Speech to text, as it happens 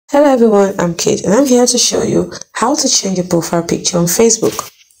Hello everyone, I'm Kate and I'm here to show you how to change your profile picture on Facebook.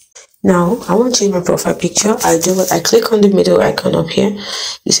 Now, I want to change my profile picture. I click on the middle icon up here.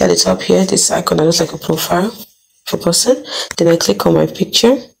 You see at the top here, this icon that looks like a profile of a person. Then I click on my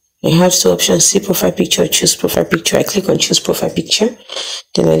picture. I have two options, see profile picture, choose profile picture. I click on choose profile picture.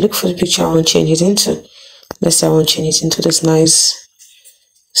 Then I look for the picture I want to change it into. Let's say I want to change it into this nice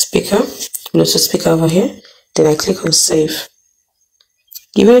speaker, Bluetooth speaker over here. Then I click on save.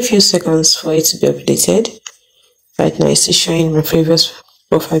 Give it a few seconds for it to be updated. Right now it's showing my previous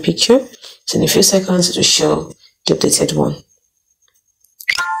profile picture. So in a few seconds it will show the updated one.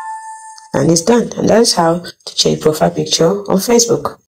 And it's done. And that's how to change profile picture on Facebook.